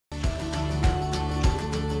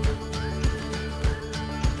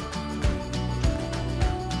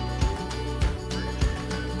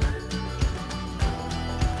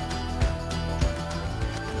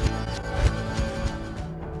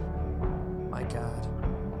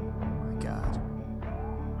my God,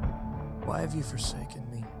 why have you forsaken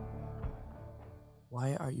me?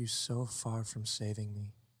 Why are you so far from saving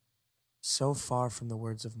me, so far from the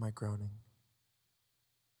words of my groaning?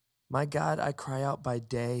 My God, I cry out by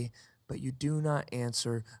day, but you do not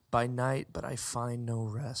answer, by night, but I find no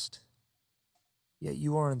rest. Yet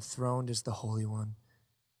you are enthroned as the Holy One.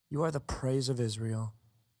 You are the praise of Israel.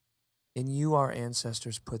 In you our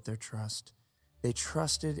ancestors put their trust. They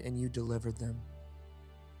trusted and you delivered them.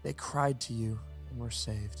 They cried to you and were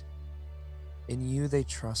saved. In you they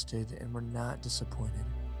trusted and were not disappointed.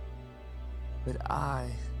 But I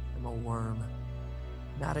am a worm,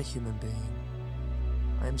 not a human being.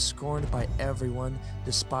 I am scorned by everyone,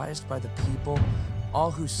 despised by the people.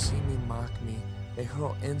 All who see me mock me. They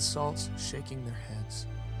hurl insults, shaking their heads.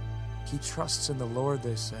 He trusts in the Lord,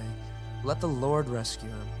 they say. Let the Lord rescue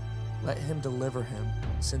him. Let him deliver him,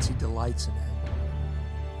 since he delights in him.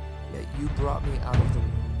 Yet you brought me out of the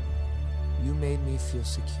womb. You made me feel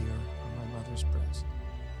secure on my mother's breast.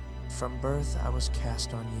 From birth I was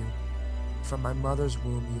cast on you. From my mother's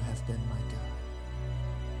womb you have been my God.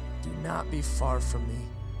 Do not be far from me,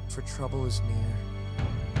 for trouble is near.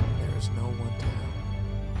 There is no one to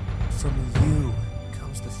help. From you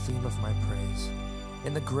comes the theme of my praise.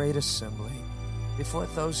 In the great assembly, before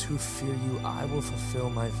those who fear you, I will fulfill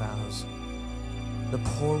my vows. The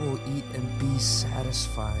poor will eat and be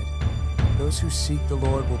satisfied. Those who seek the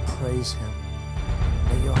Lord will praise him.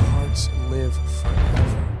 May your hearts live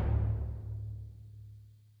forever.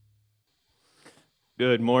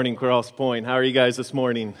 Good morning, Cross Point. How are you guys this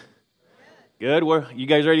morning? Good. You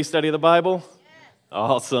guys ready to study the Bible?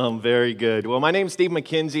 Awesome. Very good. Well, my name's Steve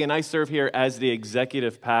McKenzie, and I serve here as the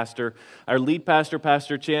executive pastor. Our lead pastor,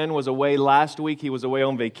 Pastor Chen, was away last week. He was away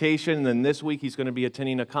on vacation, and then this week he's going to be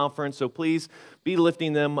attending a conference. So please be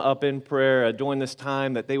lifting them up in prayer during this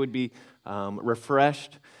time, that they would be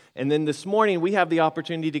refreshed. And then this morning, we have the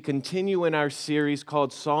opportunity to continue in our series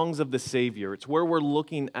called Songs of the Savior. It's where we're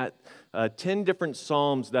looking at 10 different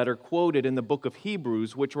psalms that are quoted in the book of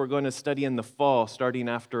Hebrews, which we're going to study in the fall, starting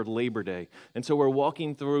after Labor Day. And so we're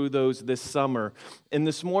walking through those this summer. And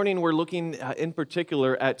this morning, we're looking in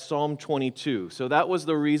particular at Psalm 22. So that was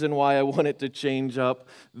the reason why I wanted to change up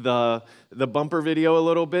the bumper video a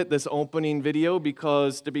little bit, this opening video,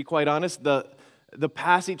 because to be quite honest, the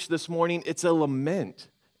passage this morning, it's a lament.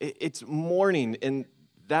 It's mourning, and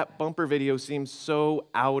that bumper video seems so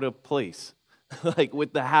out of place. Like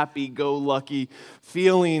with the happy-go-lucky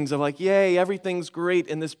feelings of like, yay, everything's great,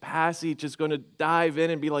 and this passage is going to dive in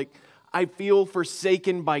and be like, I feel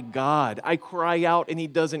forsaken by God. I cry out and he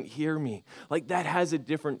doesn't hear me. Like that has a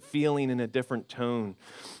different feeling and a different tone.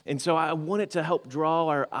 And so I wanted to help draw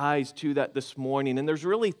our eyes to that this morning. And there's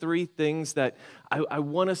really three things that I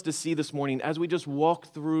want us to see this morning as we just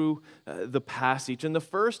walk through the passage. And the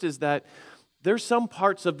first is that there's some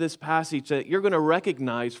parts of this passage that you're going to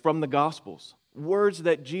recognize from the Gospels. Words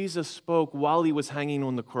that Jesus spoke while he was hanging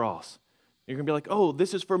on the cross. You're going to be like, oh,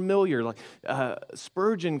 this is familiar. Like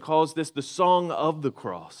Spurgeon calls this the song of the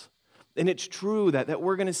cross. And it's true that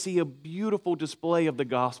we're going to see a beautiful display of the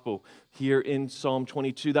gospel here in Psalm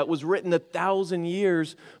 22 that was written 1,000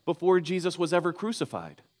 years before Jesus was ever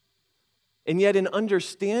crucified. And yet in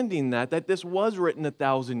understanding that this was written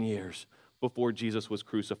 1,000 years before Jesus was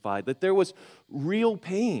crucified, that there was real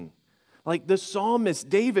pain. Like the psalmist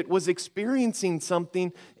David was experiencing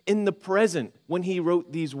something in the present when he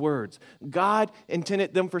wrote these words. God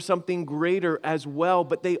intended them for something greater as well,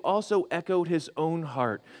 but they also echoed his own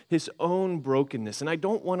heart, his own brokenness. And I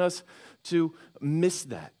don't want us to miss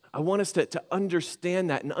that. I want us to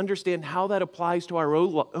understand that and understand how that applies to our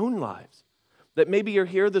own lives. That maybe you're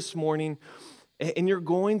here this morning and you're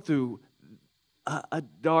going through a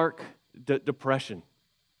dark depression,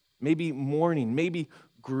 maybe mourning, maybe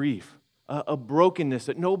grief. A brokenness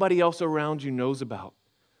that nobody else around you knows about.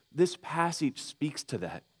 This passage speaks to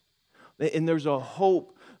that. And there's a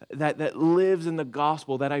hope that lives in the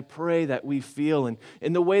gospel that I pray that we feel.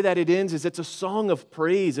 And the way that it ends is it's a song of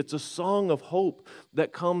praise. It's a song of hope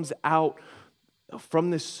that comes out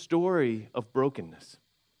from this story of brokenness.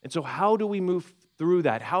 And so how do we move through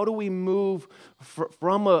that? How do we move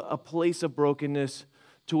from a place of brokenness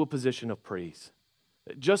to a position of praise?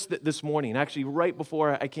 Just this morning, actually right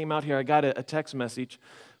before I came out here, I got a text message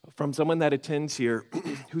from someone that attends here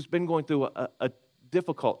who's been going through a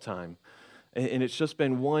difficult time. And it's just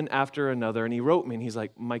been one after another. And he wrote me and he's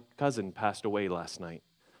like, my cousin passed away last night.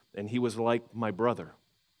 And he was like my brother.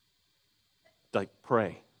 Like,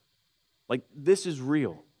 pray. Like, this is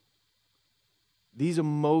real. These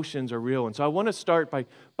emotions are real. And so I want to start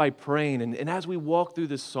by praying. And as we walk through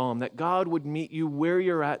this psalm, that God would meet you where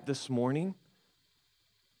you're at this morning.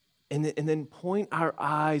 And then point our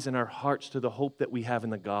eyes and our hearts to the hope that we have in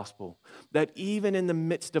the gospel, that even in the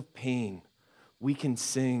midst of pain, we can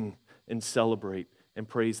sing and celebrate and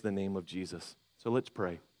praise the name of Jesus. So let's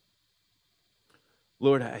pray.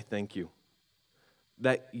 Lord, I thank you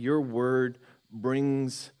that your word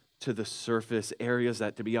brings to the surface areas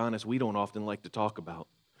that, to be honest, we don't often like to talk about.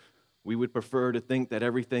 We would prefer to think that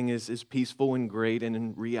everything is peaceful and great, and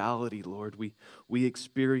in reality, Lord, we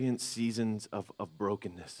experience seasons of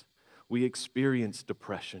brokenness. We experience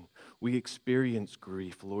depression. We experience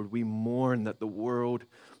grief, Lord. We mourn that the world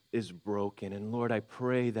is broken. And Lord, I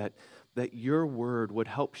pray that your word would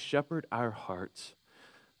help shepherd our hearts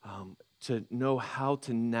to know how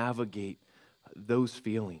to navigate those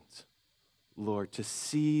feelings, Lord, to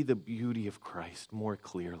see the beauty of Christ more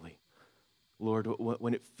clearly. Lord,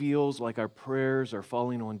 when it feels like our prayers are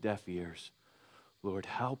falling on deaf ears, Lord,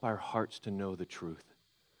 help our hearts to know the truth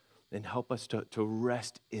and help us to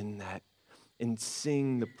rest in that and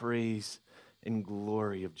sing the praise and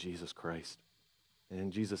glory of Jesus Christ. And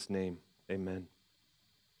in Jesus' name, amen.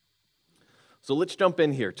 So let's jump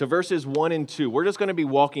in here to verses 1 and 2. We're just going to be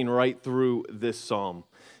walking right through this psalm.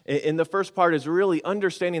 And the first part is really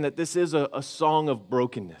understanding that this is a song of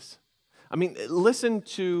brokenness. I mean, listen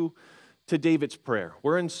to David's prayer.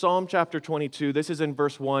 We're in Psalm chapter 22. This is in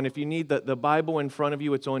verse 1. If you need the Bible in front of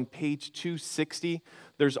you, it's on page 260.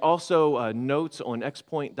 There's also notes on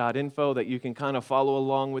xpoint.info that you can kind of follow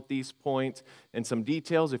along with these points and some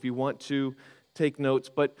details if you want to take notes.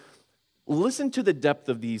 But listen to the depth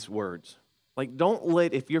of these words. Like,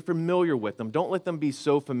 if you're familiar with them, don't let them be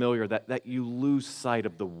so familiar that you lose sight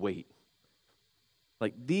of the weight.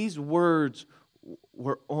 Like, these words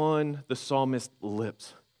were on the psalmist's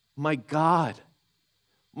lips. My God,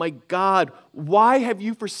 why have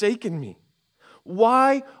you forsaken me?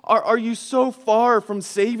 Why are you so far from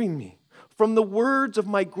saving me? From the words of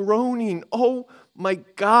my groaning, oh my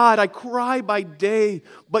God, I cry by day,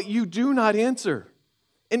 but you do not answer,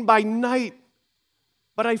 and by night,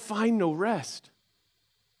 but I find no rest.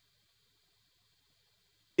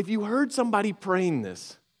 If you heard somebody praying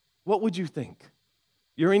this, what would you think?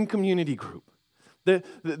 You're in community group.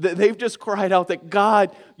 They've just cried out that,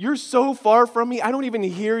 God, you're so far from me, I don't even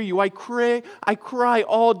hear you. I cry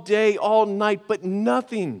all day, all night, but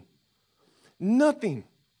nothing.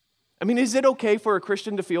 I mean, is it okay for a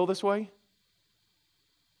Christian to feel this way?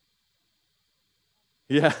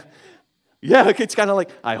 Yeah, it's kind of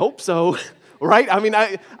like, I hope so, right? I mean,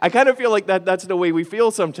 I kind of feel like that's the way we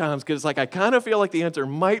feel sometimes, because I kind of feel like the answer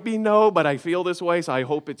might be no, but I feel this way, so I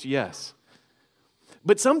hope it's yes.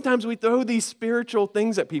 But sometimes we throw these spiritual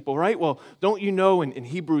things at people, right? Well, don't you know in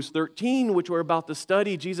Hebrews 13, which we're about to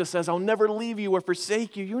study, Jesus says, I'll never leave you or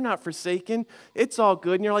forsake you. You're not forsaken. It's all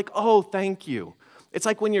good. And you're like, oh, thank you. It's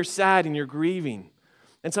like when you're sad and you're grieving.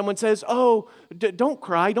 And someone says, oh, don't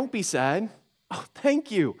cry. Don't be sad. Oh, thank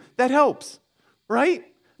you. That helps, right?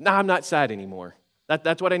 No, I'm not sad anymore.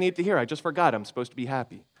 That's what I need to hear. I just forgot I'm supposed to be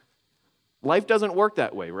happy. Life doesn't work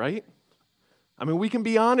that way, right? I mean, we can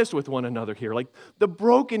be honest with one another here. Like, the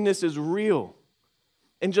brokenness is real.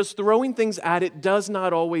 And just throwing things at it does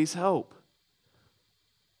not always help.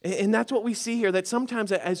 And that's what we see here, that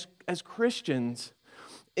sometimes as Christians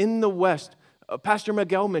in the West, Pastor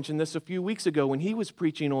Miguel mentioned this a few weeks ago when he was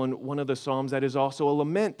preaching on one of the Psalms that is also a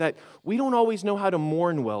lament, that we don't always know how to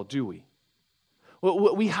mourn well, do we?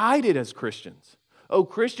 We hide it as Christians. Oh,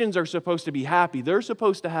 Christians are supposed to be happy. They're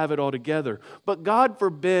supposed to have it all together. But God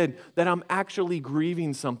forbid that I'm actually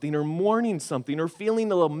grieving something or mourning something or feeling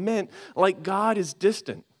a lament like God is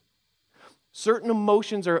distant. Certain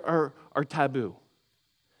emotions are taboo.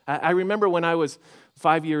 I remember when I was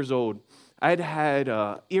 5 years old, I had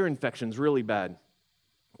ear infections really bad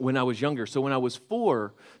when I was younger. So when I was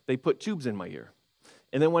 4, they put tubes in my ear.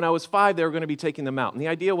 And then when I was 5, they were going to be taking them out. And the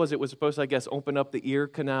idea was it was supposed to, I guess, open up the ear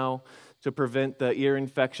canal to prevent the ear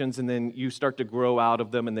infections, and then you start to grow out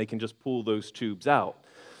of them, and they can just pull those tubes out.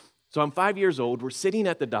 So I'm 5 years old. We're sitting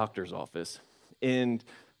at the doctor's office, and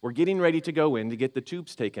we're getting ready to go in to get the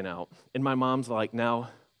tubes taken out. And my mom's like, now,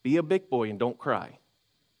 be a big boy and don't cry.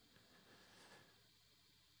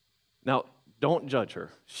 Now, don't judge her.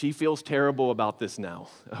 She feels terrible about this now,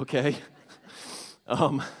 okay?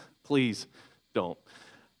 Please don't.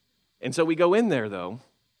 And so we go in there, though,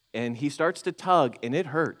 and he starts to tug, and it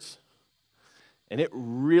hurts. And it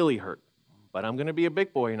really hurt. But I'm going to be a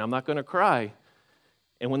big boy, and I'm not going to cry.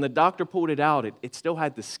 And when the doctor pulled it out, it still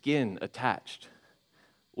had the skin attached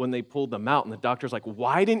when they pulled them out. And the doctor's like,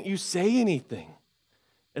 why didn't you say anything?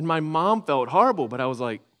 And my mom felt horrible, but I was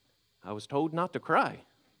like, I was told not to cry.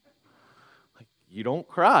 Like, you don't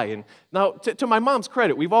cry. And now, to my mom's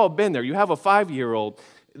credit, we've all been there. You have a 5-year-old,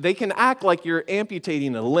 they can act like you're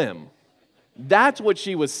amputating a limb. That's what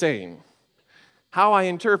she was saying. How I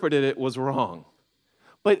interpreted it was wrong.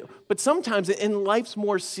 But sometimes in life's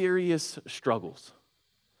more serious struggles,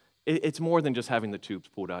 it's more than just having the tubes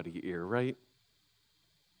pulled out of your ear, right?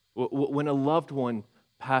 When a loved one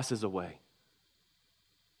passes away,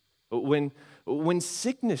 when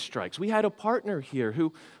sickness strikes. We had a partner here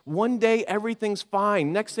who one day everything's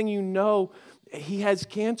fine. Next thing you know, he has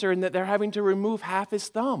cancer and that they're having to remove half his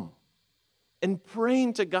thumb and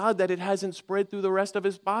praying to God that it hasn't spread through the rest of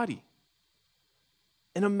his body.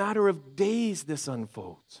 In a matter of days, this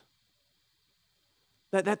unfolds.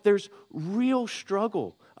 That there's real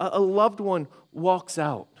struggle. A loved one walks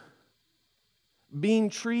out, being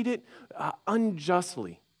treated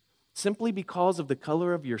unjustly simply because of the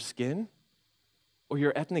color of your skin or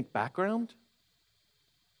your ethnic background.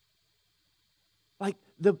 Like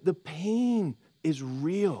the pain is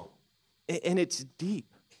real and it's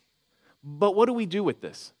deep. But what do we do with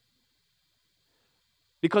this?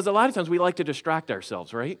 Because a lot of times we like to distract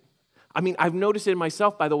ourselves, right? I mean, I've noticed it in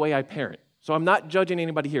myself by the way I parent. So I'm not judging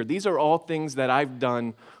anybody here. These are all things that I've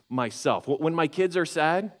done myself. When my kids are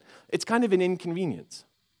sad, it's kind of an inconvenience,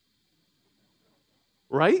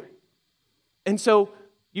 right? And so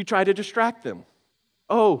you try to distract them.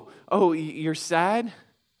 Oh, you're sad?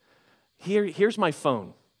 Here's my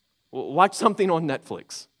phone. Watch something on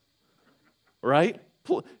Netflix, right?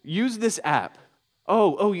 Use this app.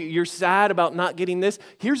 Oh, you're sad about not getting this?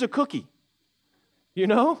 Here's a cookie. You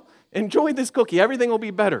know? Enjoy this cookie. Everything will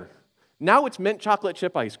be better. Now it's mint chocolate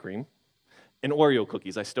chip ice cream and Oreo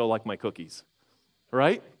cookies. I still like my cookies,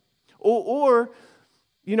 right? Or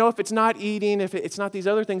you know, if it's not eating, if it's not these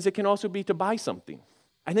other things, it can also be to buy something.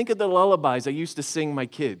 I think of the lullabies I used to sing my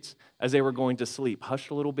kids as they were going to sleep.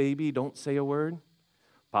 Hush, little baby, don't say a word.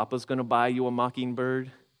 Papa's going to buy you a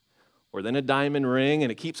mockingbird. Or then a diamond ring,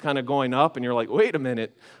 and it keeps kind of going up, and you're like, wait a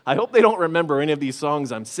minute. I hope they don't remember any of these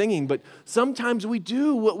songs I'm singing, but sometimes we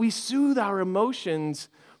do what we soothe our emotions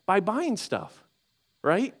by buying stuff,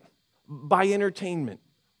 right? By entertainment,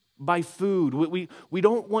 by food. We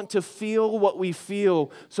don't want to feel what we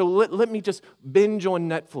feel, so let me just binge on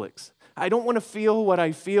Netflix. I don't want to feel what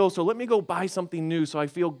I feel, so let me go buy something new so I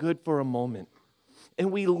feel good for a moment.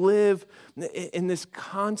 And we live in this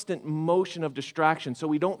constant motion of distraction so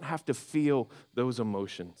we don't have to feel those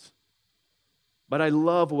emotions. But I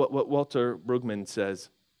love what Walter Brueggemann says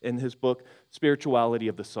in his book, Spirituality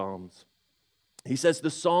of the Psalms. He says the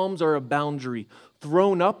Psalms are a boundary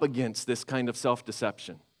thrown up against this kind of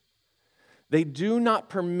self-deception. They do not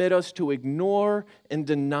permit us to ignore and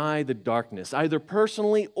deny the darkness, either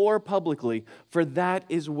personally or publicly, for that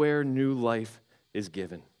is where new life is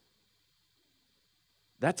given.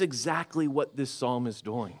 That's exactly what this psalm is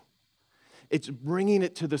doing. It's bringing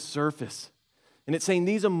it to the surface. And it's saying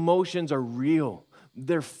these emotions are real.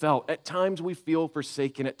 They're felt. At times we feel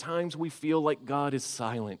forsaken. At times we feel like God is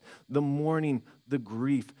silent. The mourning, the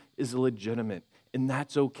grief is legitimate. And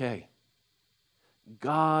that's okay.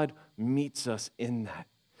 God meets us in that.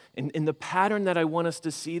 And the pattern that I want us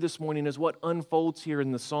to see this morning is what unfolds here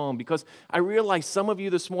in the psalm. Because I realize some of you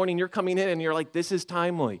this morning, you're coming in and you're like, this is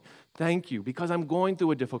timely. Thank you, because I'm going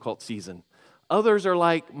through a difficult season. Others are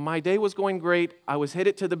like, my day was going great. I was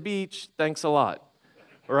headed to the beach. Thanks a lot.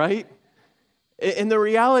 Right? And the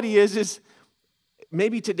reality is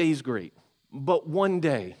maybe today's great, but one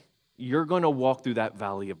day you're going to walk through that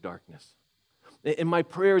valley of darkness. And my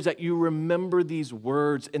prayer is that you remember these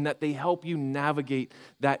words and that they help you navigate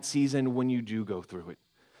that season when you do go through it.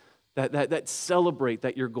 That celebrate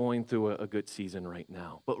that you're going through a good season right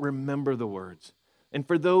now. But remember the words. And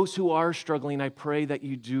for those who are struggling, I pray that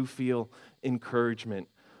you do feel encouragement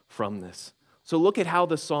from this. So look at how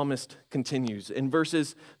the psalmist continues in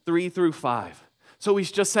verses 3 through 5. So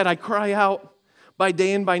he's just said, I cry out by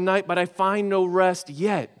day and by night, but I find no rest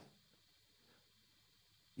yet.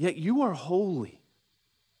 Yet you are holy,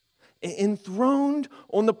 enthroned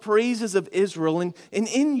on the praises of Israel, and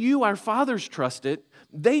in you our fathers trusted,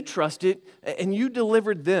 they trusted, and you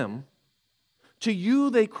delivered them. To you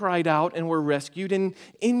they cried out and were rescued, and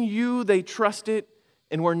in you they trusted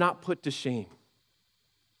and were not put to shame.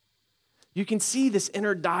 You can see this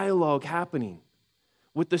inner dialogue happening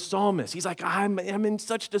with the psalmist. He's like, I'm in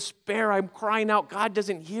such despair, I'm crying out, God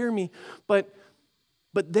doesn't hear me. But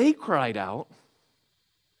they cried out.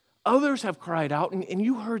 Others have cried out, and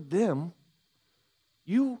you heard them.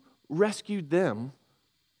 You rescued them.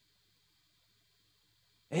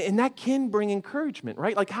 And that can bring encouragement,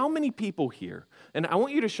 right? Like how many people here, and I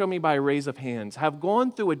want you to show me by a raise of hands, have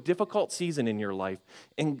gone through a difficult season in your life,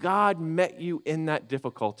 and God met you in that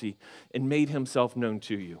difficulty and made himself known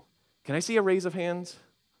to you? Can I see a raise of hands?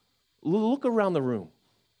 Look around the room.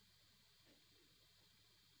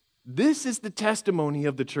 This is the testimony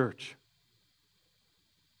of the church.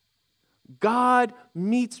 God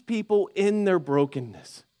meets people in their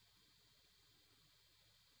brokenness.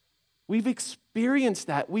 We've experienced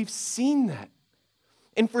that. We've seen that.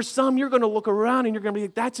 And for some, you're going to look around and you're going to be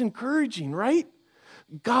like, that's encouraging, right?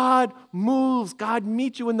 God moves. God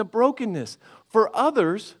meets you in the brokenness. For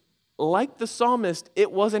others, like the psalmist,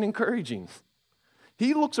 it wasn't encouraging.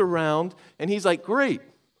 He looks around and he's like, great.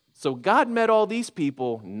 So God met all these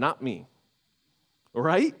people, not me.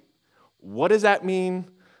 Right? What does that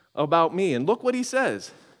mean about me? And look what he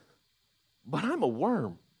says. But I'm a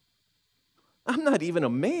worm. I'm not even a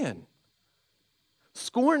man.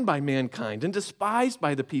 Scorned by mankind and despised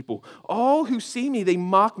by the people. All who see me, they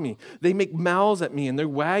mock me. They make mouths at me and they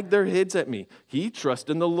wag their heads at me. He trusts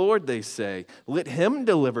in the Lord, they say. Let him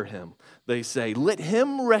deliver him, they say. Let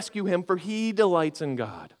him rescue him, for he delights in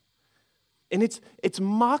God. And it's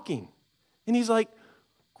mocking. And he's like,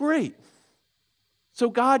 great. So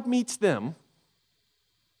God meets them,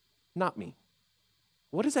 not me.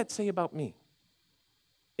 What does that say about me?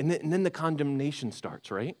 And then the condemnation starts,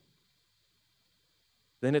 right?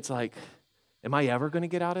 Then it's like, am I ever going to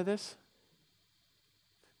get out of this?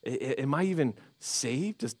 Am I even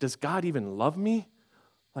saved? Does God even love me?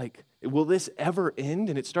 Like, will this ever end?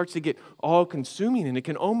 And it starts to get all consuming, and it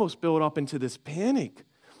can almost build up into this panic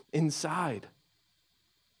inside.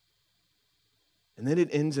 And then it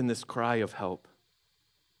ends in this cry of help.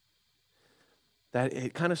 That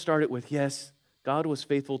it kind of started with, yes, God was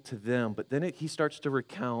faithful to them, but then he starts to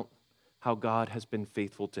recount how God has been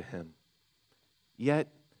faithful to him. Yet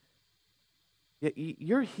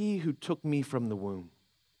you're he who took me from the womb.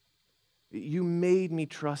 You made me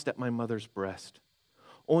trust at my mother's breast.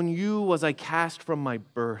 On you was I cast from my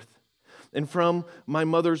birth, and from my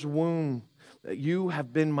mother's womb you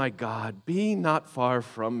have been my God. Be not far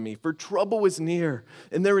from me, for trouble is near,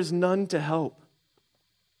 and there is none to help.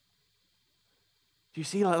 Do you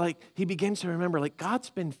see, like he begins to remember, like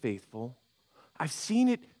God's been faithful. I've seen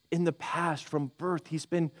it in the past from birth. He's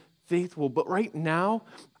been faithful, but right now,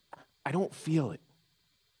 I don't feel it.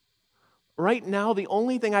 Right now, the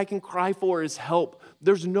only thing I can cry for is help.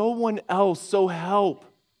 There's no one else, so help.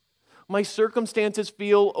 My circumstances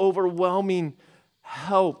feel overwhelming.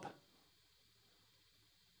 Help.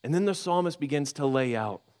 And then the psalmist begins to lay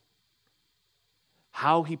out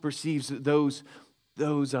how he perceives those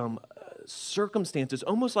circumstances,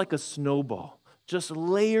 almost like a snowball, just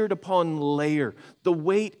layered upon layer, the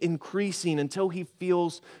weight increasing until he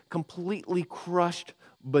feels completely crushed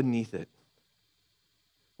beneath it.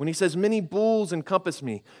 When he says, many bulls encompass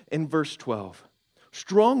me, in verse 12.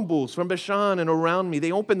 Strong bulls from Bashan and around me,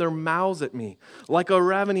 they open their mouths at me like a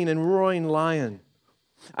ravening and roaring lion.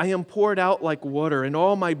 I am poured out like water, and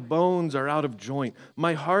all my bones are out of joint.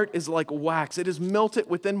 My heart is like wax. It is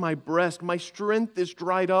melted within my breast. My strength is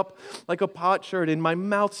dried up like a potsherd, and my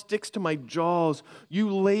mouth sticks to my jaws.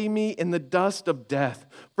 You lay me in the dust of death.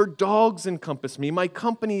 For dogs encompass me. My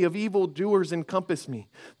company of evildoers encompass me.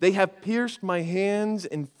 They have pierced my hands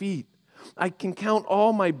and feet. I can count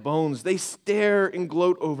all my bones. They stare and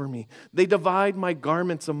gloat over me. They divide my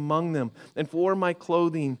garments among them, and for my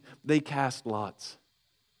clothing they cast lots.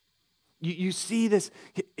 You see this,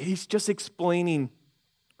 he's just explaining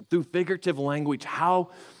through figurative language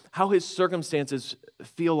how his circumstances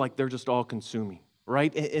feel like they're just all consuming,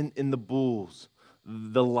 right? In the bulls,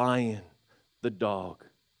 the lion, the dog.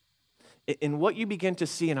 And what you begin to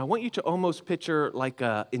see, and I want you to almost picture like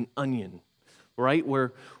an onion, right?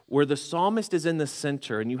 Where the psalmist is in the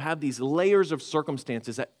center and you have these layers of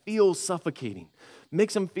circumstances that feel suffocating.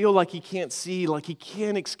 Makes him feel like he can't see, like he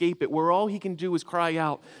can't escape it, where all he can do is cry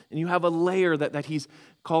out. And you have a layer that he's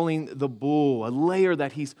calling the bull, a layer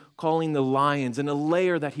that he's calling the lions, and a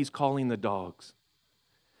layer that he's calling the dogs.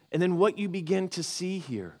 And then what you begin to see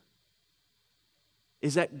here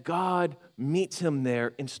is that God meets him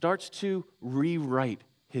there and starts to rewrite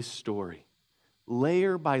his story,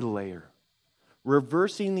 layer by layer,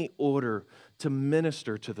 reversing the order to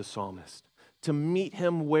minister to the psalmist, to meet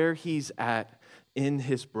him where he's at in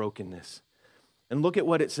his brokenness. And look at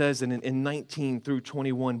what it says in 19 through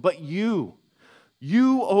 21. But you,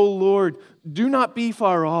 O Lord, do not be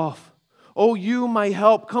far off. O you, my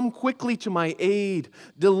help, come quickly to my aid.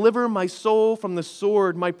 Deliver my soul from the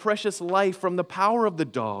sword, my precious life from the power of the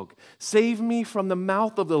dog. Save me from the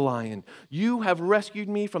mouth of the lion. You have rescued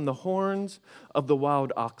me from the horns of the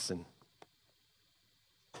wild oxen.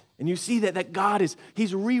 And you see that God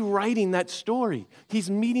he's rewriting that story.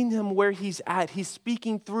 He's meeting him where he's at. He's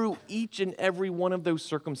speaking through each and every one of those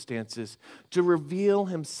circumstances to reveal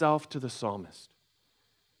himself to the psalmist.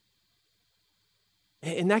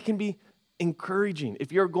 And that can be encouraging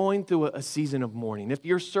if you're going through a season of mourning, if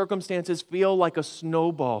your circumstances feel like a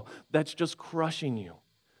snowball that's just crushing you.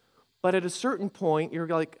 But at a certain point, you're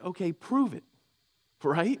like, okay, prove it,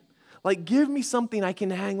 right? Like, give me something I can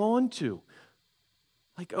hang on to.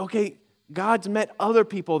 Like, okay, God's met other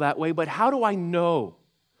people that way, but how do I know?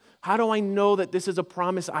 How do I know that this is a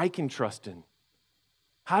promise I can trust in?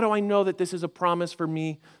 How do I know that this is a promise for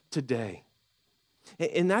me today?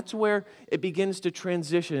 And that's where it begins to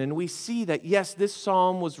transition. And we see that, yes, this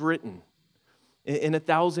psalm was written in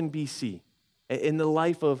 1000 BC, in the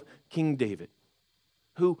life of King David,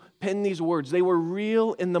 who penned these words. They were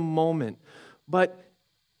real in the moment, but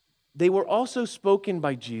they were also spoken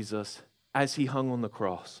by Jesus as he hung on the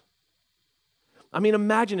cross. I mean,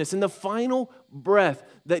 imagine this. In the final breath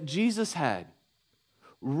that Jesus had,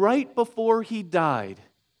 right before he died,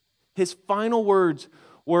 his final words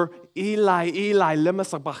were, Eli, Eli, lema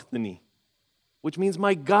sabachthani, which means,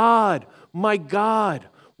 my God,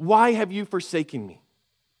 why have you forsaken me?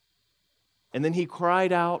 And then he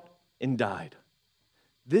cried out and died.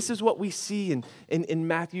 This is what we see in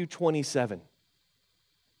Matthew 27.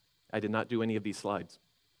 I did not do any of these slides.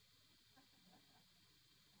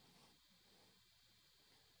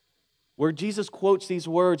 Where Jesus quotes these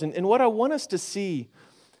words. And what I want us to see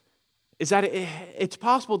is that it's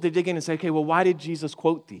possible to dig in and say, okay, well, why did Jesus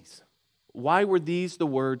quote these? Why were these the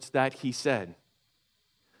words that he said?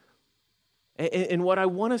 And what I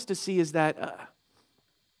want us to see is that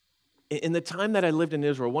in the time that I lived in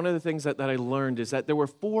Israel, one of the things that I learned is that there were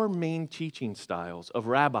 4 main teaching styles of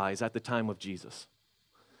rabbis at the time of Jesus.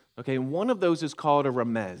 Okay, and one of those is called a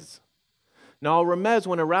remez. Now, a remez,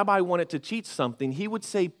 when a rabbi wanted to teach something, he would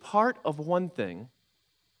say part of one thing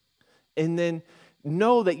and then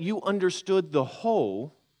know that you understood the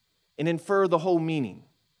whole and infer the whole meaning.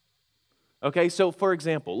 Okay, so for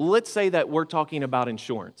example, let's say that we're talking about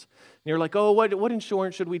insurance. And you're like, oh, what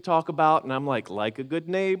insurance should we talk about? And I'm like a good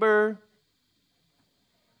neighbor.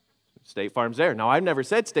 State Farm's there. Now, I've never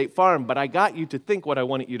said State Farm, but I got you to think what I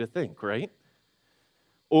wanted you to think, right?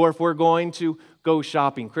 Or if we're going to go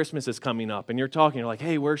shopping, Christmas is coming up, and you're like,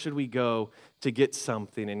 hey, where should we go to get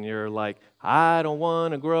something? And you're like, I don't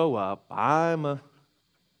want to grow up. I'm a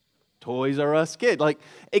Toys R Us kid. Like,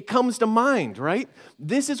 it comes to mind, right?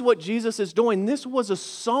 This is what Jesus is doing. This was a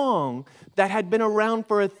song that had been around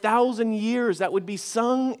for 1,000 years that would be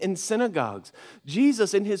sung in synagogues.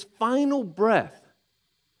 Jesus, in his final breath,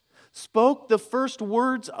 spoke the first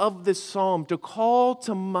words of this psalm to call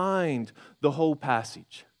to mind the whole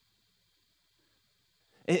passage.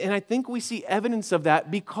 And I think we see evidence of that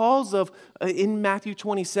because of, in Matthew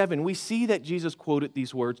 27, we see that Jesus quoted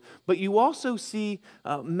these words, but you also see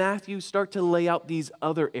Matthew start to lay out these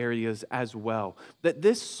other areas as well. That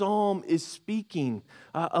this psalm is speaking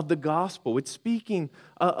of the gospel. It's speaking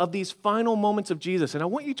of these final moments of Jesus. And I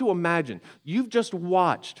want you to imagine, you've just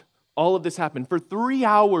watched all of this happen. For 3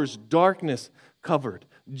 hours, darkness covered.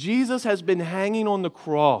 Jesus has been hanging on the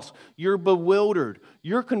cross. You're bewildered.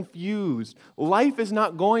 You're confused. Life is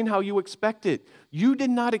not going how you expect it. You did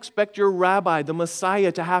not expect your rabbi, the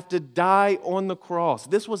Messiah, to have to die on the cross.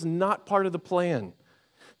 This was not part of the plan.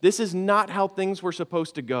 This is not how things were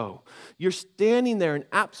supposed to go. You're standing there in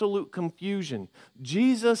absolute confusion.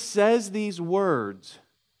 Jesus says these words,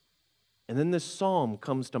 and then this psalm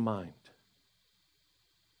comes to mind.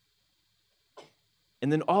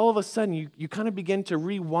 And then all of a sudden, you kind of begin to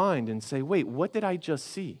rewind and say, wait, what did I just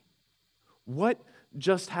see? What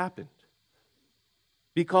just happened?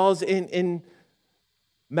 Because in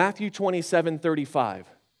Matthew 27:35,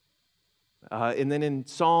 and then in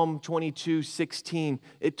Psalm 22:16,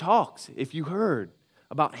 it talks, if you heard,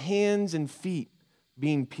 about hands and feet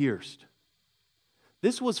being pierced.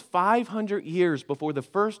 This was 500 years before the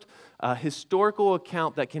first historical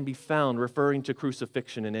account that can be found referring to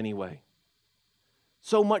crucifixion in any way.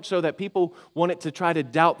 So much so that people wanted to try to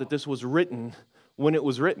doubt that this was written when it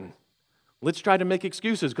was written. Let's try to make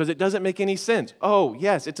excuses because it doesn't make any sense. Oh,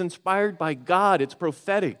 yes, it's inspired by God. It's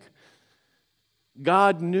prophetic.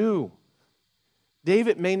 God knew.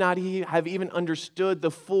 David may not have even understood the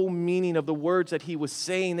full meaning of the words that he was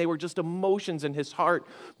saying. They were just emotions in his heart,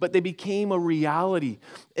 but they became a reality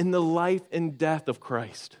in the life and death of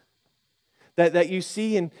Christ. That you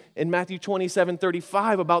see in Matthew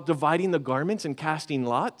 27:35 about dividing the garments and casting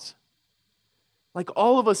lots. Like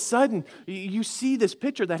all of a sudden, you see this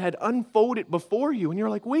picture that had unfolded before you, and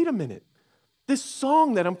you're like, wait a minute. This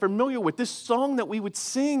song that I'm familiar with, this song that we would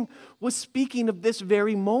sing was speaking of this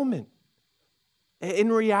very moment.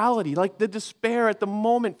 In reality, like the despair at the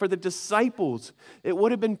moment for the disciples, it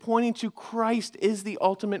would have been pointing to Christ is the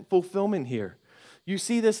ultimate fulfillment here. You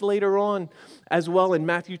see this later on as well in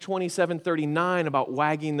Matthew 27:39 about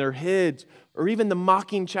wagging their heads, or even the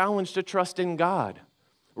mocking challenge to trust in God.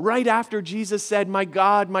 Right after Jesus said, my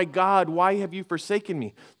God, why have you forsaken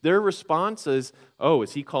me?" Their response is, "Oh,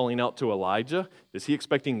 is he calling out to Elijah? Is he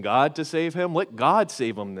expecting God to save him? Let God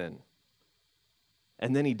save him then."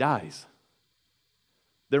 And then he dies.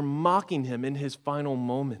 They're mocking him in his final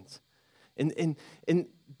moments. And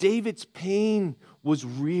David's pain was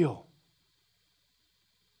real.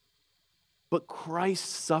 But Christ's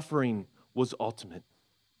suffering was ultimate.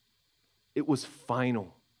 It was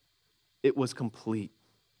final. It was complete.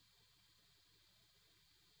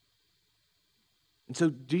 And so,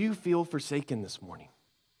 do you feel forsaken this morning?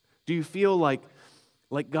 Do you feel like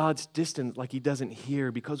God's distant, like he doesn't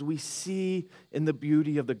hear? Because we see in the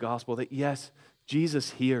beauty of the gospel that, yes,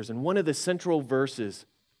 Jesus hears. And one of the central verses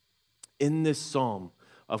in this psalm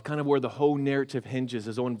of kind of where the whole narrative hinges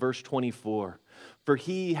is on verse 24. "For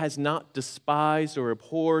he has not despised or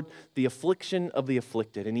abhorred the affliction of the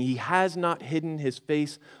afflicted, and he has not hidden his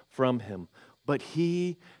face from him, but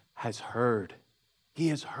he has heard." He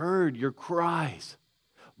has heard your cries.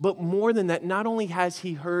 But more than that, not only has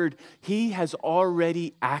he heard, he has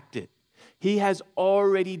already acted. He has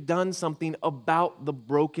already done something about the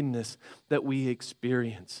brokenness that we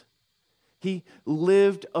experience. He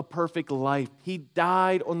lived a perfect life. He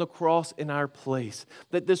died on the cross in our place.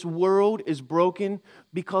 That this world is broken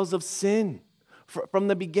because of sin. From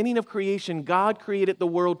the beginning of creation, God created the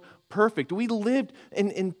world perfect. We lived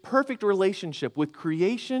in perfect relationship with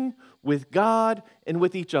creation, with God, and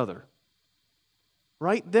with each other.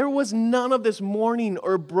 Right? There was none of this mourning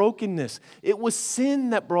or brokenness. It was sin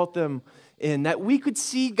that brought them in, that we could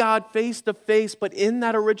see God face to face, but in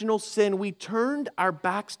that original sin, we turned our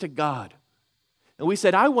backs to God. And we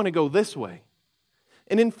said, "I want to go this way."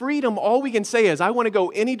 And in freedom, all we can say is, "I want to go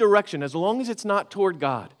any direction as long as it's not toward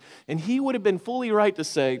God." And he would have been fully right to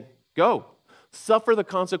say, "Go, suffer the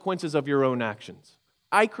consequences of your own actions.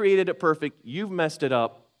 I created it perfect. You've messed it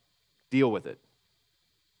up. Deal with it."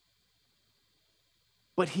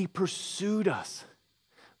 But he pursued us.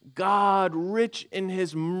 God, rich in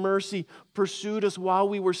his mercy, pursued us while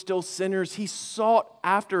we were still sinners. He sought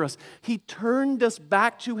after us. He turned us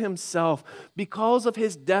back to himself because of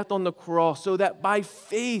his death on the cross, so that by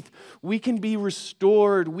faith we can be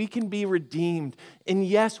restored, we can be redeemed. And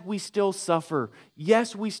yes, we still suffer.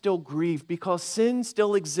 Yes, we still grieve because sin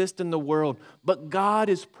still exists in the world, but God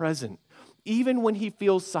is present. Even when he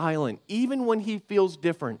feels silent, even when he feels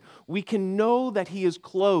different, we can know that he is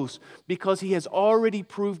close because he has already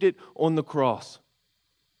proved it on the cross.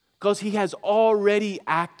 Because he has already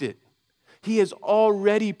acted. He has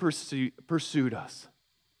already pursued us.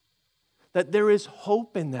 That there is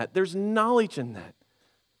hope in that. There's knowledge in that.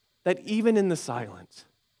 That even in the silence,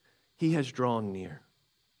 he has drawn near.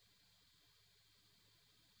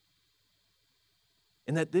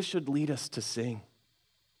 And that this should lead us to sing.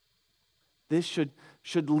 This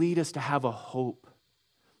should lead us to have a hope.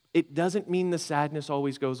 It doesn't mean the sadness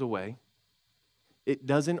always goes away. It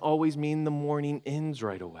doesn't always mean the mourning ends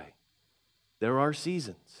right away. There are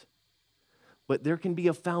seasons. But there can be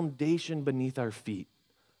a foundation beneath our feet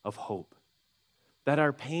of hope. That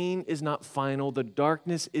our pain is not final. The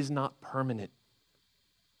darkness is not permanent.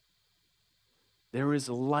 There is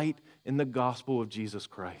light in the gospel of Jesus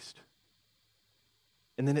Christ.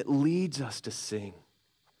 And then it leads us to sing.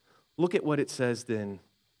 Look at what it says then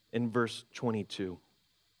in verse 22.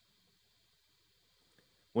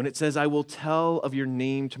 When it says, "I will tell of your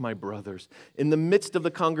name to my brothers. In the midst of the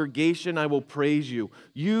congregation, I will praise you.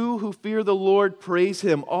 You who fear the Lord, praise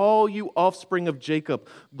him. All you offspring of Jacob,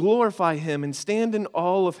 glorify him and stand in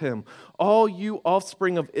awe of him. All you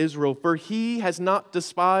offspring of Israel, for he has not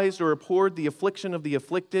despised or abhorred the affliction of the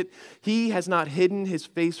afflicted. He has not hidden his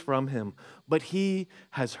face from him, but he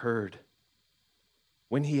has heard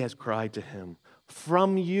when he has cried to him.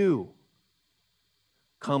 From you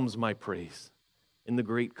comes my praise in the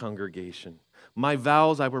great congregation. My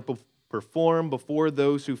vows I will perform before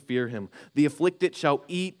those who fear him. The afflicted shall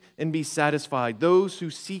eat and be satisfied. Those who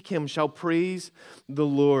seek him shall praise the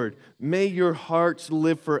Lord. May your hearts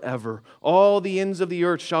live forever. All the ends of the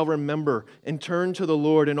earth shall remember and turn to the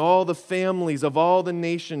Lord, and all the families of all the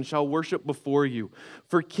nations shall worship before you.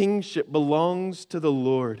 For kingship belongs to the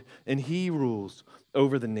Lord, and he rules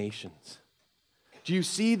over the nations." Do you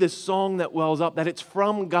see this song that wells up? That it's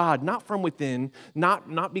from God, not from within,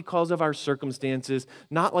 not because of our circumstances,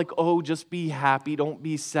 not like, oh, just be happy, don't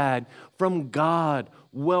be sad. From God,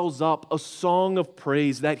 wells up a song of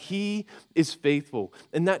praise that He is faithful.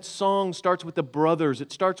 And that song starts with the brothers.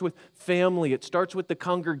 It starts with family. It starts with the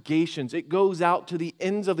congregations. It goes out to the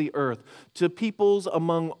ends of the earth, to peoples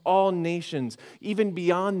among all nations, even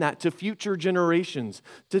beyond that, to future generations,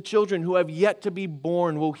 to children who have yet to be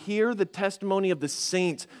born will hear the testimony of the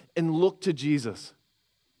saints and look to Jesus.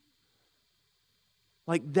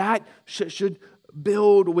 Like that should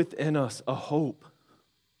build within us a hope.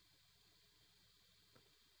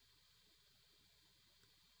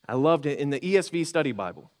 I loved it in the ESV Study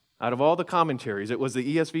Bible. Out of all the commentaries, it was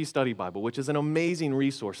the ESV Study Bible, which is an amazing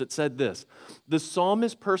resource. It said this: the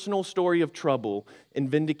psalmist's personal story of trouble and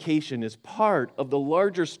vindication is part of the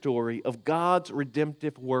larger story of God's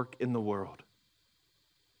redemptive work in the world.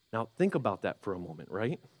 Now, think about that for a moment,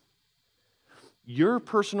 right? Your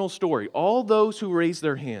personal story, all those who raised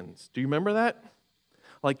their hands, do you remember that?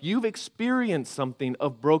 Like you've experienced something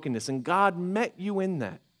of brokenness and God met you in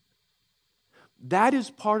that. That is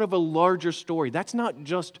part of a larger story. That's not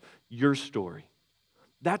just your story.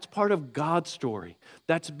 That's part of God's story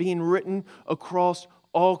that's being written across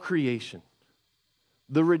all creation.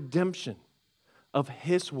 The redemption of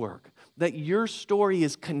His work, that your story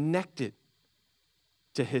is connected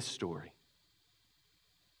to His story.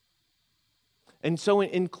 And so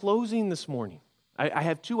in closing this morning, I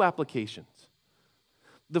have two applications.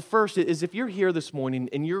 The first is if you're here this morning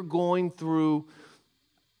and you're going through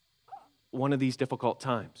one of these difficult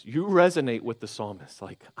times, you resonate with the psalmist,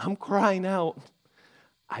 like, I'm crying out.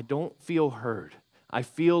 I don't feel heard. I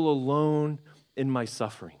feel alone in my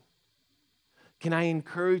suffering. Can I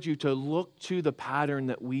encourage you to look to the pattern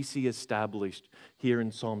that we see established here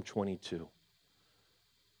in Psalm 22?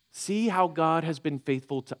 See how God has been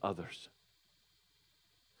faithful to others.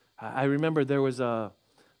 I remember there was a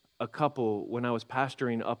couple when I was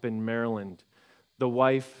pastoring up in Maryland. The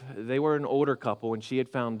wife, they were an older couple, and she had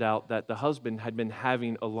found out that the husband had been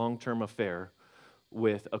having a long-term affair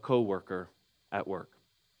with a coworker at work.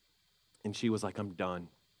 And she was like, I'm done.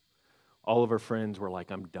 All of her friends were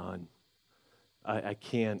like, I'm done. I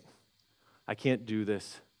can't do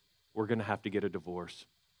this. We're going to have to get a divorce.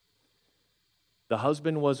 The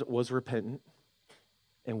husband was repentant,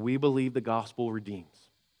 and we believe the gospel redeems,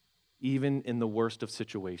 even in the worst of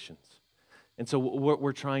situations. And so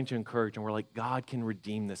we're trying to encourage, and we're like, God can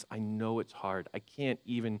redeem this. I know it's hard. I can't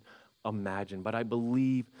even imagine, but I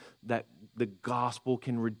believe that the gospel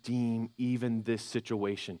can redeem even this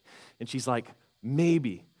situation. And she's like,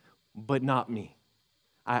 maybe, but not me.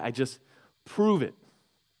 I just prove it,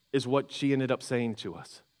 is what she ended up saying to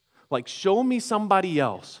us. Like, show me somebody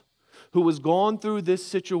else who has gone through this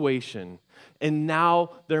situation, and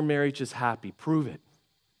now their marriage is happy. Prove it.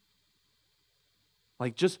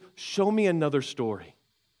 Like, just show me another story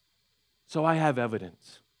so I have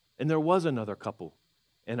evidence. And there was another couple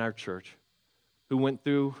in our church who went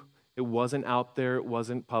through, it wasn't out there, it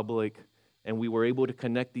wasn't public, and we were able to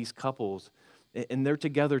connect these couples, and they're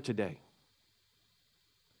together today.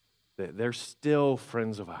 They're still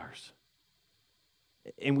friends of ours.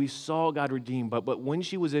 And we saw God redeem, but when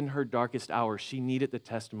she was in her darkest hour, she needed the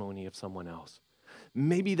testimony of someone else.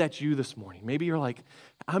 Maybe that's you this morning. Maybe you're like,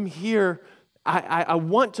 I'm here. I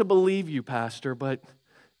want to believe you, Pastor, but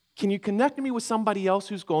can you connect me with somebody else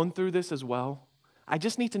who's going through this as well? I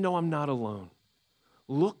just need to know I'm not alone.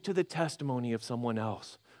 Look to the testimony of someone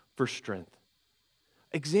else for strength.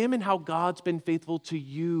 Examine how God's been faithful to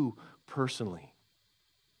you personally.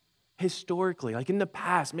 Historically, like in the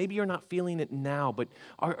past, maybe you're not feeling it now, but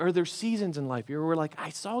are there seasons in life where we're like, I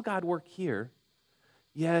saw God work here.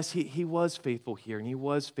 Yes, he was faithful here, and He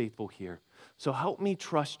was faithful here. So help me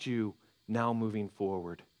trust you now moving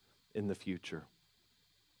forward in the future.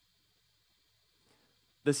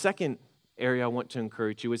 The second area I want to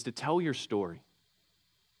encourage you is to tell your story.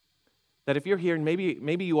 That if you're here and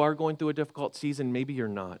maybe you are going through a difficult season, maybe you're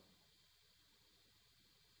not.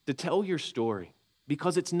 To tell your story,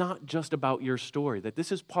 because it's not just about your story, that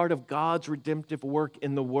this is part of God's redemptive work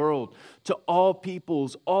in the world, to all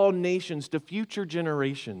peoples, all nations, to future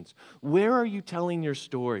generations. Where are you telling your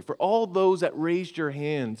story? For all those that raised your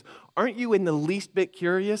hands, aren't you in the least bit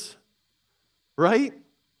curious? Right?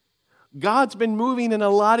 God's been moving in a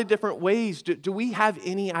lot of different ways. Do we have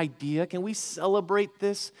any idea? Can we celebrate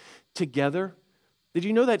this together? Did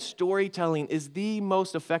you know that storytelling is the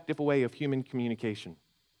most effective way of human communication?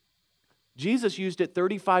 Jesus used it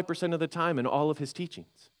 35% of the time in all of His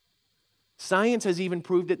teachings. Science has even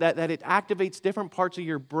proved it that it activates different parts of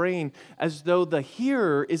your brain as though the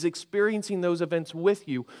hearer is experiencing those events with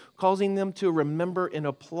you, causing them to remember and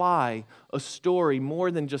apply a story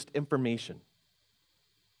more than just information.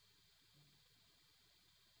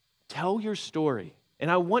 Tell your story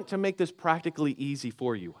And I want to make this practically easy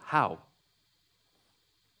for you. How?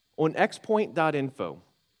 On xpoint.info,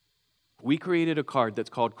 we created a card that's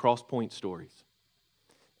called Crosspoint Stories.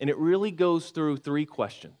 And it really goes through 3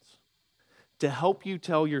 questions to help you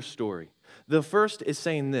tell your story. The first is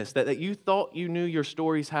saying this, that you thought you knew your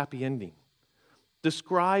story's happy ending.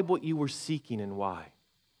 Describe what you were seeking and why.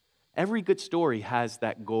 Every good story has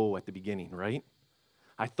that goal at the beginning, right?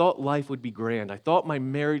 I thought life would be grand. I thought my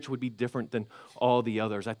marriage would be different than all the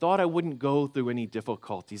others. I thought I wouldn't go through any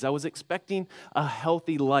difficulties. I was expecting a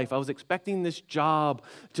healthy life. I was expecting this job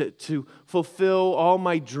to fulfill all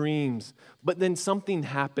my dreams. But then something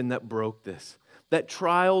happened that broke this, that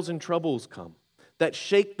trials and troubles come, that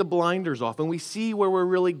shake the blinders off, and we see where we're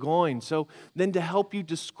really going. So then to help you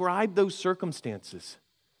describe those circumstances,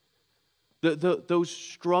 those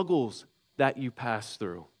struggles that you pass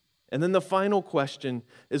through. And then the final question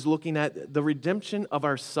is looking at the redemption of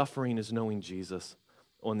our suffering is knowing Jesus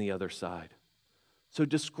on the other side. So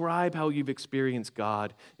describe how you've experienced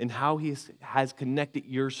God and how He has connected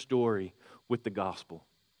your story with the gospel.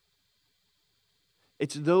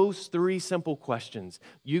 It's those 3 simple questions.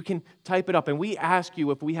 You can type it up, and we ask you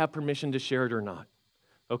if we have permission to share it or not.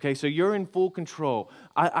 Okay, so you're in full control.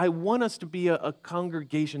 I want us to be a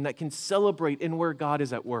congregation that can celebrate in where God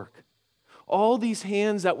is at work. All these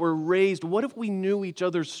hands that were raised, what if we knew each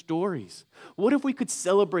other's stories? What if we could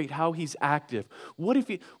celebrate how He's active? What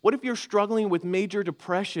if you're struggling with major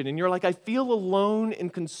depression and you're like, I feel alone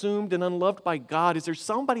and consumed and unloved by God. Is there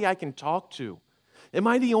somebody I can talk to? Am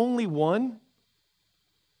I the only one?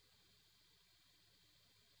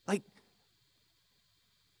 Like,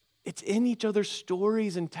 it's in each other's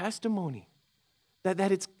stories and testimony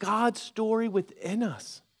that it's God's story within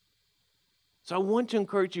us. So I want to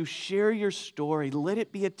encourage you, share your story. Let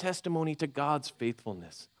it be a testimony to God's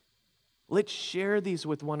faithfulness. Let's share these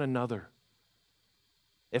with one another.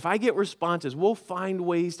 If I get responses, we'll find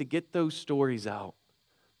ways to get those stories out,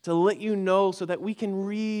 to let you know so that we can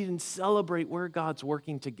read and celebrate where God's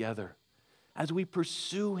working together as we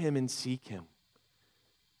pursue Him and seek Him.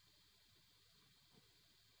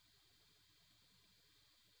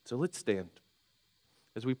 So let's stand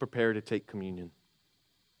as we prepare to take communion.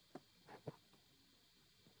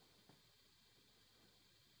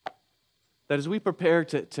 That as we prepare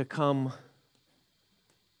to come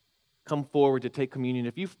forward to take communion,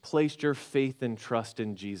 if you've placed your faith and trust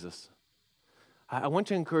in Jesus, I want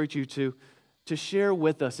to encourage you to share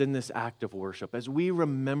with us in this act of worship as we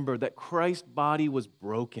remember that Christ's body was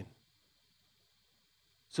broken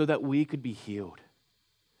so that we could be healed.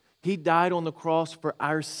 He died on the cross for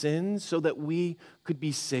our sins so that we could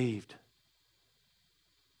be saved.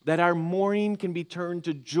 That our mourning can be turned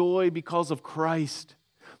to joy because of Christ.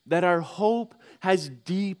 That our hope has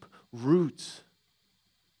deep roots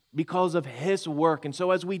because of His work. And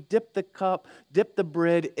so as we dip the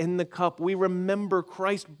bread in the cup, we remember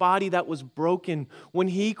Christ's body that was broken when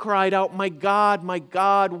He cried out, my God,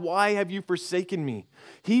 why have you forsaken me?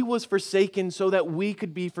 He was forsaken so that we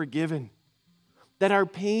could be forgiven. That our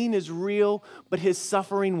pain is real, but His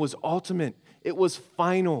suffering was ultimate. It was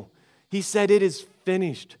final. He said, it is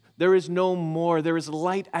finished. There is no more. There is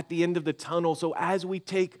light at the end of the tunnel. So as we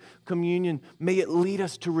take communion, may it lead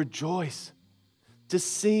us to rejoice, to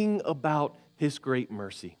sing about His great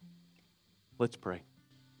mercy. Let's pray.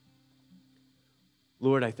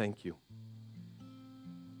 Lord, I thank You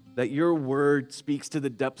that Your word speaks to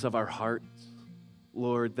the depths of our hearts.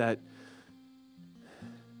 Lord, that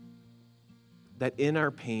in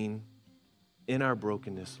our pain, in our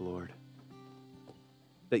brokenness, Lord,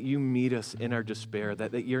 that You meet us in our despair,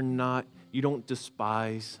 that You don't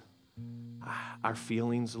despise our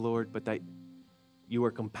feelings, Lord, but that You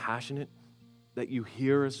are compassionate, that You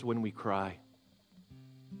hear us when we cry,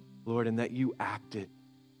 Lord, and that You acted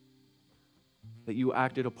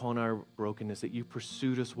upon our brokenness, that You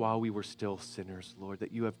pursued us while we were still sinners, Lord,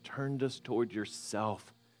 that You have turned us toward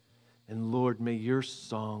Yourself. And Lord, may Your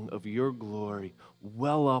song of Your glory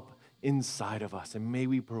well up inside of us, and may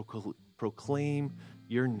we proclaim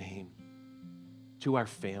Your name to our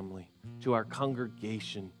family, to our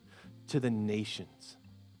congregation, to the nations,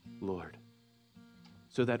 Lord,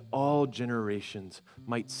 so that all generations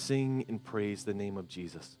might sing and praise the name of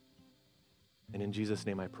Jesus. And in Jesus'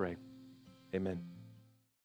 name I pray, amen.